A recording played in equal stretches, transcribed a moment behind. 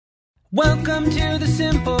Welcome to the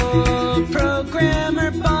Simple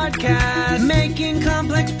Programmer Podcast, making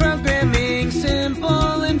complex programming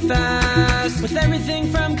simple and fast, with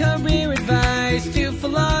everything from career advice to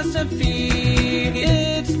philosophy.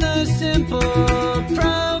 It's the Simple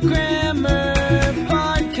Programmer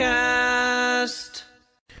Podcast.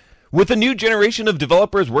 With a new generation of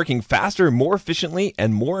developers working faster, more efficiently,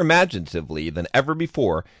 and more imaginatively than ever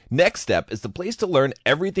before, NextStep is the place to learn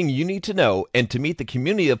everything you need to know and to meet the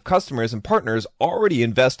community of customers and partners already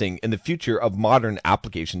investing in the future of modern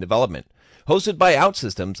application development. Hosted by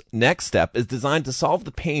OutSystems, NextStep is designed to solve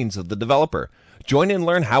the pains of the developer. Join and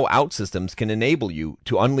learn how OutSystems can enable you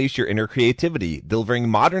to unleash your inner creativity, delivering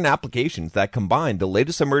modern applications that combine the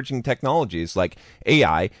latest emerging technologies like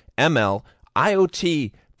AI, ML,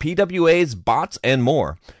 IoT, PWAs, bots, and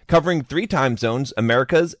more. Covering 3 time zones,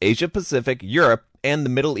 Americas, Asia Pacific, Europe, and the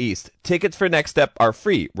Middle East. Tickets for Next Step are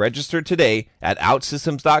free. Register today at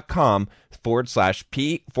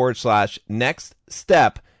outsystems.com/P/next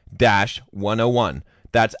step -101.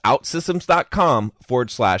 That's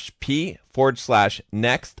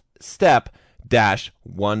outsystems.com/P/next step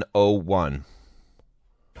 -101.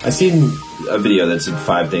 I've seen a video that said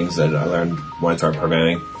 5 things that I learned when I started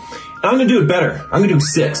programming. And I'm going to do it better. I'm going to do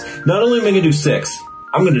 6. Not only am I going to do 6,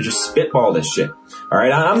 I'm going to just spitball this shit. All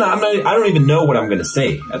right. I don't even know what I'm going to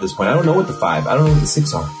say at this point. I don't know what the 5, I don't know what the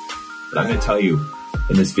 6 are, but I'm going to tell you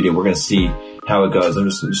in this video. We're going to see how it goes. I'm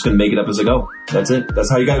just going to make it up as I go. That's it. That's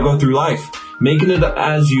how you got to go through life. Making it up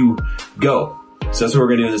as you go. So that's what we're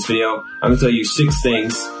going to do in this video. I'm going to tell you 6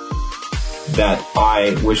 things that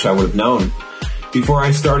I wish I would have known before I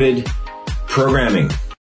started programming.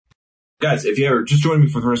 Guys, if you're just joining me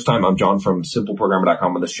for the first time, I'm John from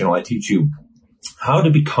simpleprogrammer.com. On this channel, I teach you how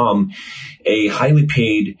to become a highly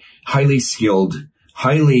paid, highly skilled,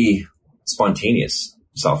 highly spontaneous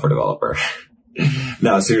software developer.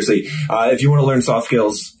 No, seriously, if you want to learn soft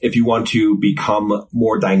skills, if you want to become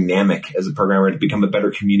more dynamic as a programmer, to become a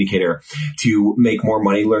better communicator, to make more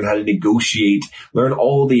money, learn how to negotiate, learn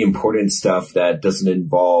all the important stuff that doesn't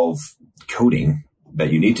involve coding,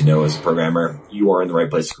 that you need to know as a programmer, you are in the right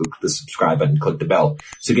place. Click the subscribe button, click the bell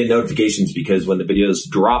so get notifications, because when the videos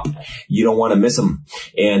drop, you don't want to miss them.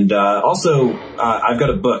 And also, I've got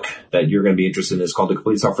a book that you're going to be interested in. It's called The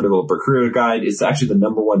Complete Software Developer Career Guide. It's actually the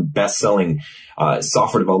 #1 best-selling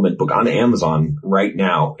software development book on Amazon right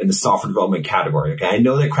now in the software development category. Okay, I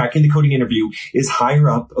know that Cracking the Coding Interview is higher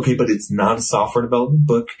up, okay, but it's not a software development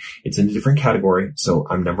book. It's in a different category, so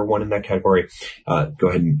I'm #1 in that category. Go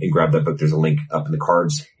ahead and grab that book. There's a link up in the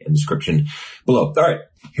cards and description below. All right,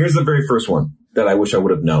 here's the very first one that I wish I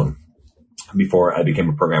would have known before I became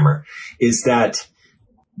a programmer, is that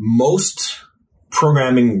most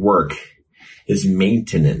programming work is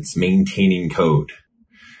maintenance, maintaining code.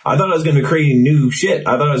 I thought I was going to be creating new shit.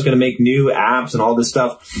 I thought I was going to make new apps and all this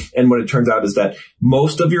stuff. And what it turns out is that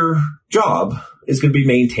most of your job is going to be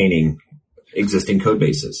maintaining existing code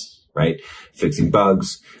bases, right? Fixing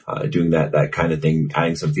bugs, doing that kind of thing,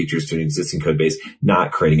 adding some features to an existing code base,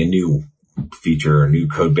 not creating a new feature or new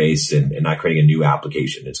code base, and not creating a new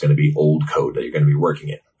application. It's going to be old code that you're going to be working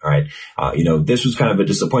in. All right. This was kind of a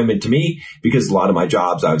disappointment to me, because a lot of my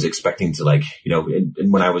jobs I was expecting to and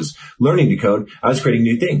when I was learning to code, I was creating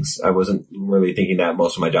new things. I wasn't really thinking that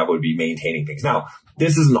most of my job would be maintaining things. Now,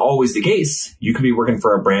 this isn't always the case. You could be working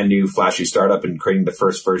for a brand new flashy startup and creating the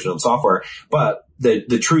first version of software, but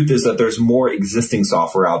the truth is that there's more existing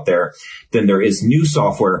software out there than there is new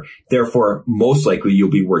software. Therefore, most likely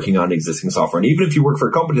you'll be working on existing software. And even if you work for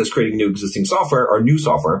a company that's creating new existing software or new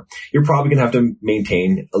software, you're probably going to have to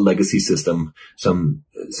maintain a legacy system, some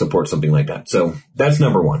support, something like that. So that's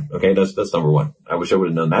 #1. Okay. That's #1. I wish I would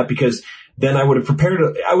have known that, because then I would have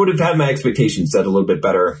had my expectations set a little bit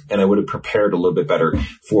better, and I would have prepared a little bit better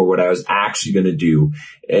for what I was actually going to do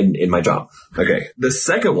in my job. Okay. The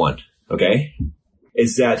second one, okay,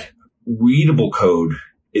 is that readable code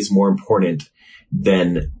is more important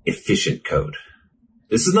than efficient code.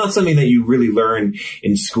 This is not something that you really learn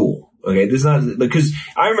in school. Okay. This is not, because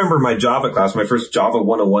I remember my Java class, my first Java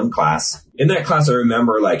 101 class. In that class, I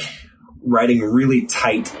remember writing really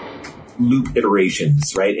tight loop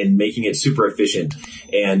iterations, right? And making it super efficient,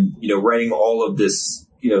 and, writing all of this,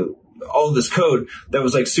 all of this code that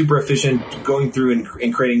was super efficient, going through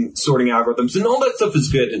and creating sorting algorithms, and all that stuff is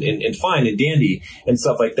good and fine and dandy and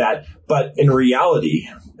stuff like that. But in reality,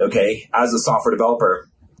 okay, as a software developer,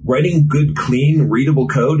 writing good, clean, readable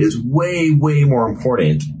code is way, way more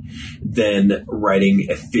important than writing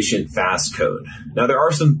efficient, fast code. Now, there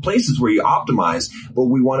are some places where you optimize, but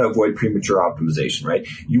we want to avoid premature optimization, right?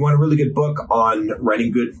 You want a really good book on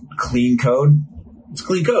writing good, clean code? It's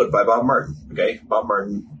Clean Code by Bob Martin, okay? Bob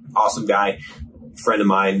Martin, awesome guy, friend of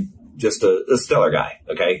mine, just a stellar guy.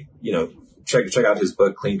 Okay. Check out his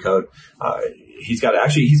book, Clean Code. He's got a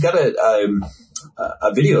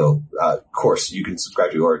video course you can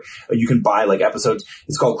subscribe to, or you can buy like episodes.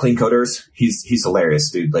 It's called Clean Coders. He's hilarious,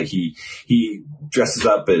 dude. Like he dresses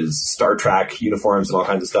up as Star Trek uniforms and all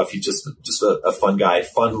kinds of stuff. He's just a fun guy,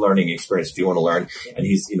 fun learning experience if you want to learn. And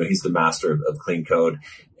he's the master of Clean Code.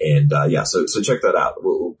 And so check that out.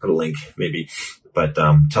 We'll put a link maybe, but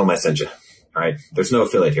tell him I sent you. All right. There's no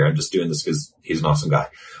affiliate here. I'm just doing this because he's an awesome guy.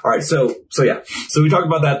 All right. So yeah. So we talked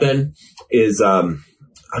about that then is, I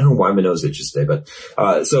don't know why my nose itches today, but,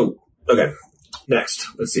 okay. Next,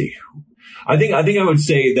 let's see. I think I would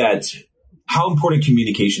say that how important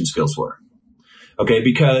communication skills were. Okay.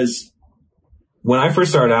 Because when I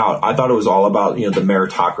first started out, I thought it was all about, the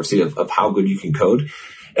meritocracy of how good you can code.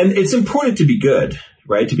 And it's important to be good,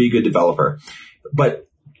 right? To be a good developer. But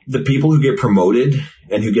the people who get promoted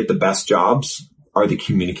and who get the best jobs are the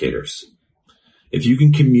communicators. If you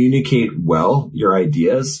can communicate well your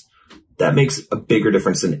ideas, that makes a bigger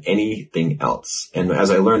difference than anything else. And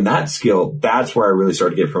as I learned that skill, that's where I really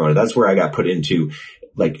started to get promoted. That's where I got put into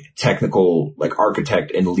like technical, like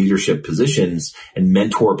architect and leadership positions and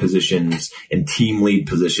mentor positions and team lead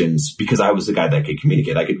positions, because I was the guy that could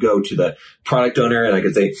communicate. I could go to the product owner and I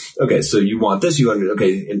could say, okay, so you want this,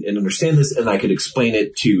 and understand this. And I could explain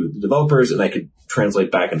it to the developers and I could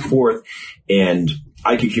translate back and forth, and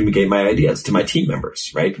I could communicate my ideas to my team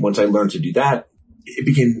members, right? Once I learned to do that, it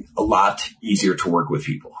became a lot easier to work with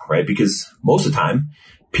people, right? Because most of the time,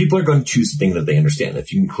 people are going to choose the thing that they understand.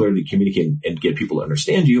 If you can clearly communicate and get people to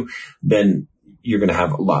understand you, then you're going to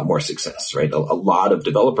have a lot more success, right? A lot of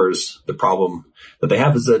developers, the problem that they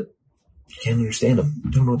have is that you can't understand them.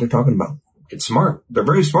 You don't know what they're talking about. It's smart. They're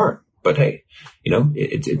very smart. But hey,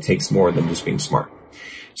 it takes more than just being smart.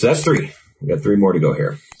 So that's 3. We got 3 more to go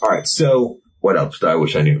here. All right. So what else do I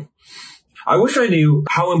wish I knew? I wish I knew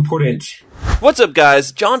how important... What's up,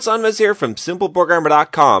 guys? John Sonmez here from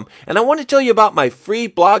SimpleProgrammer.com, and I want to tell you about my free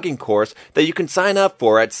blogging course that you can sign up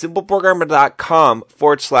for at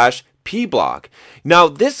SimpleProgrammer.com/pblog. Now,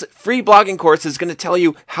 this free blogging course is going to tell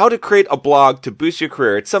you how to create a blog to boost your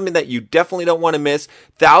career. It's something that you definitely don't want to miss.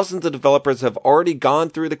 Thousands of developers have already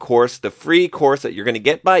gone through the course, the free course that you're going to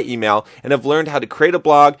get by email, and have learned how to create a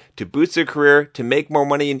blog to boost their career, to make more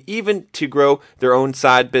money, and even to grow their own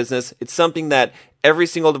side business. It's something that every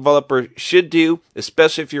single developer should do,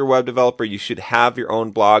 especially if you're a web developer. You should have your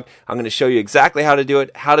own blog. I'm going to show you exactly how to do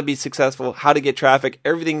it, how to be successful, how to get traffic,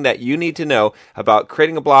 everything that you need to know about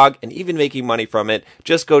creating a blog and even making money from it.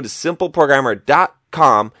 Just go to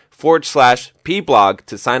simpleprogrammer.com/pblog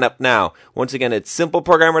to sign up now. Once again, it's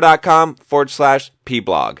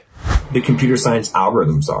simpleprogrammer.com/pblog. The computer science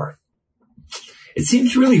algorithms are. It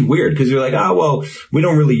seems really weird because you're like, we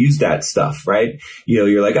don't really use that stuff, right?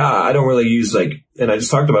 You're like, I don't really use and I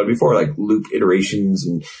just talked about it before, like loop iterations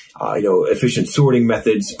and, efficient sorting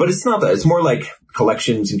methods, but it's not that. It's more like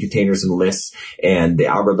collections and containers and lists and the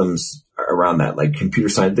algorithms around that, like computer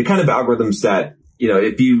science, the kind of algorithms that,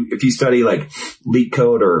 if you study like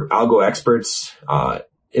LeetCode or Algo Experts,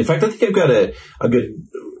 in fact, I think I've got a good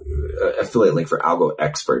affiliate link for Algo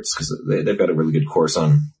Experts because they've got a really good course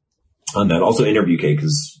on that. Also, InterviewCake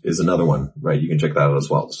is another one, right? You can check that out as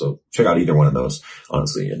well. So check out either one of those,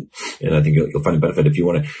 honestly. And I think you'll find a benefit if you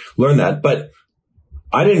want to learn that. But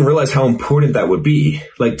I didn't realize how important that would be,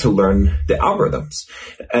 like to learn the algorithms,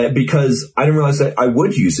 because I didn't realize that I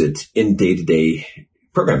would use it in day-to-day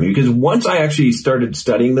programming. Because once I actually started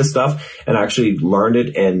studying this stuff and actually learned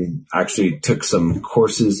it and actually took some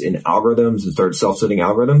courses in algorithms and started self-studying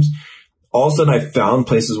algorithms, all of a sudden I found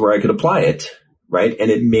places where I could apply it. Right.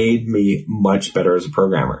 And it made me much better as a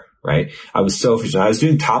programmer. Right. I was so efficient. I was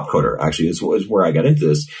doing Top Coder, actually, is where I got into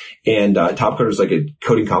this. And Top Coder is like a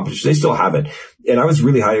coding competition. They still have it. And I was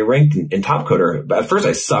really highly ranked in Top Coder. But at first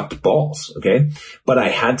I sucked balls. Okay. But I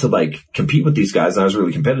had to compete with these guys, and I was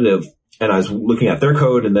really competitive. And I was looking at their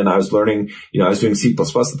code, and then I was learning, I was doing C++ at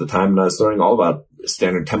the time, and I was learning all about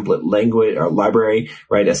standard template language or library,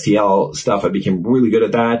 right? STL stuff. I became really good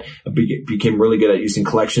at that. I became really good at using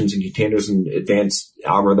collections and containers and advanced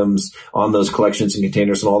algorithms on those collections and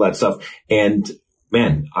containers and all that stuff. And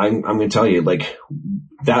man, I'm going to tell you,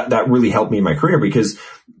 that really helped me in my career, because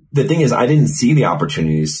the thing is, I didn't see the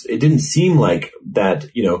opportunities. It didn't seem like that,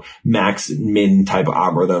 max min type of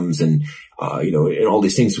algorithms and, and all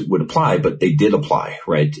these things would apply, but they did apply,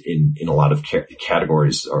 right? In a lot of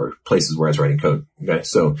categories or places where I was writing code. Okay.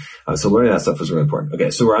 So learning that stuff was really important. Okay.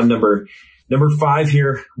 So we're on number 5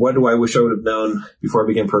 here. What do I wish I would have known before I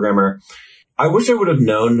became a programmer? I wish I would have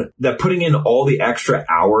known that putting in all the extra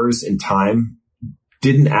hours and time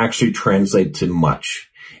didn't actually translate to much.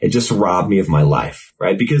 It just robbed me of my life,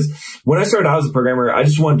 right? Because when I started out as a programmer, I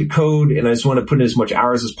just wanted to code and I just wanted to put in as much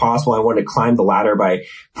hours as possible. I wanted to climb the ladder by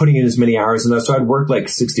putting in as many hours. And so I'd work like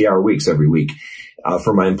 60-hour weeks every week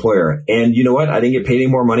for my employer. And you know what? I didn't get paid any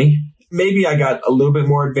more money. Maybe I got a little bit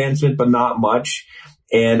more advancement, but not much.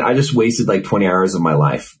 And I just wasted like 20 hours of my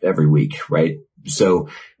life every week, right? So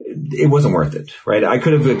it wasn't worth it, right? I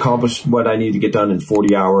could have accomplished what I needed to get done in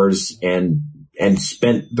 40 hours and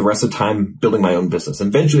spent the rest of the time building my own business. And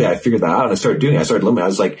eventually I figured that out and I started limiting.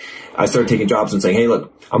 I started taking jobs and saying, hey,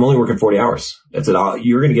 look, I'm only working 40 hours. That's it.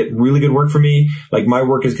 You're going to get really good work from me. Like my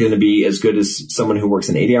work is going to be as good as someone who works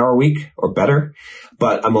an 80-hour week or better,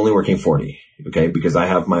 but I'm only working 40. Okay. Because I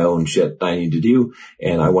have my own shit that I need to do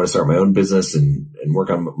and I want to start my own business and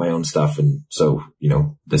work on my own stuff. And so,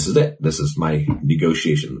 this is it. This is my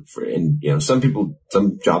negotiation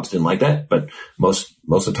some jobs didn't like that, but most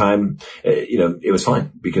of the time, it was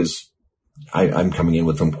fine because I'm coming in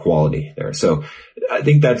with some quality there. So I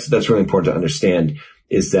think that's really important to understand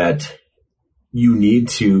is that you need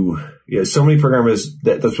to, so many programmers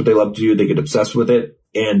that's what they love to do. They get obsessed with it.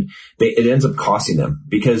 And it ends up costing them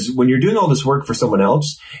because when you're doing all this work for someone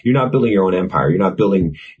else, you're not building your own empire. You're not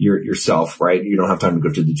building yourself, right? You don't have time to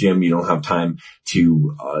go to the gym. You don't have time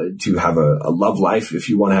to have a love life if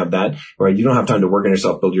you want to have that, right? You don't have time to work on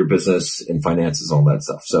yourself, build your business and finances, all that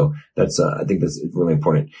stuff. So that's, I think that's really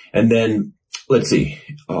important. And then let's see,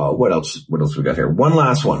 what else we got here? One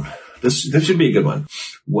last one. This should be a good one.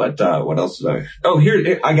 What else?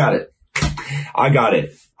 Here, I got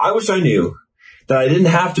it. I wish I knew that I didn't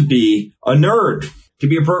have to be a nerd to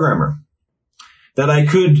be a programmer. That I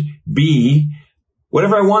could be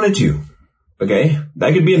whatever I wanted to. Okay?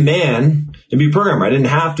 I could be a man and be a programmer. I didn't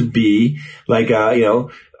have to be like, a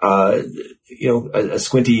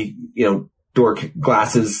squinty, dork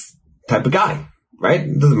glasses type of guy. Right?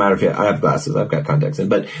 It doesn't matter if I have glasses. I've got contacts in.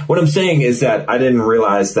 But what I'm saying is that I didn't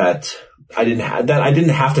realize that I didn't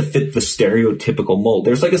have to fit the stereotypical mold.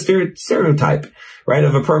 There's like a stereotype, right,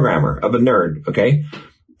 of a programmer, of a nerd, okay?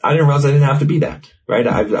 I didn't realize I didn't have to be that, right?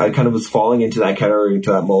 I kind of was falling into that category,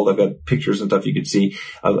 into that mold. I've got pictures and stuff you could see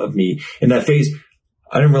of me in that phase.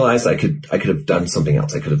 I didn't realize I could have done something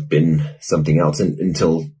else. I could have been something else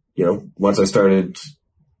until, once I started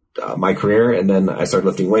my career and then I started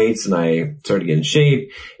lifting weights and I started to get in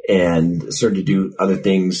shape and started to do other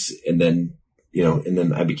things and then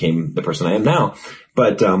I became the person I am now.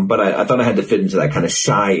 But I thought I had to fit into that kind of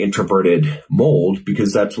shy, introverted mold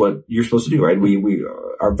because that's what you're supposed to do, right? We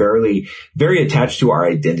are very, very attached to our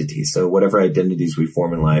identities. So whatever identities we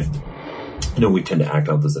form in life, we tend to act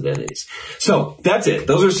out those identities. So that's it.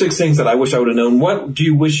 Those are 6 things that I wish I would have known. What do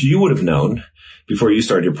you wish you would have known before you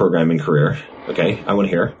started your programming career? Okay. I want to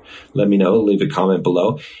hear. Let me know. Leave a comment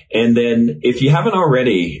below. And then if you haven't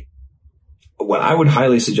already, what I would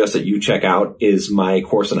highly suggest that you check out is my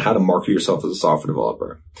course on how to market yourself as a software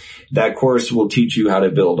developer. That course will teach you how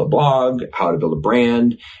to build a blog, how to build a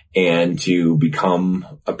brand, and to become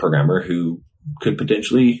a programmer who could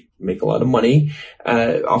potentially make a lot of money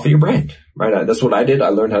off of your brand, right? That's what I did. I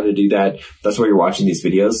learned how to do that. That's why you're watching these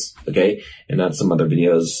videos, okay? And not some other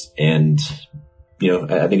videos. And,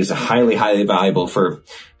 I think it's a highly, highly valuable for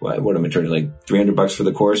what am I charging, like $300 for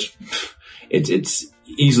the course? It's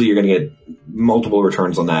easily you're going to get multiple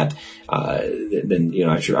returns on that. Then,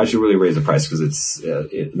 I should really raise the price because it's,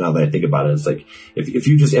 now that I think about it, it's like, if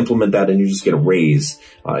you just implement that and you just get a raise,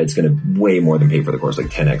 it's going to way more than pay for the course,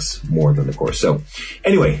 like 10x more than the course. So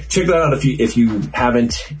anyway, check that out if you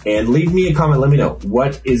haven't, and leave me a comment. Let me know,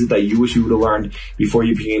 what is it that you wish you would have learned before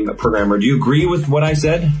you became a programmer? Do you agree with what I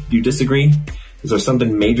said? Do you disagree? Is there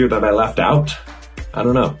something major that I left out? I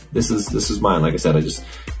don't know. This is mine. Like I said, I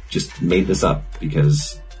just made this up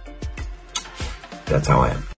because that's how I am.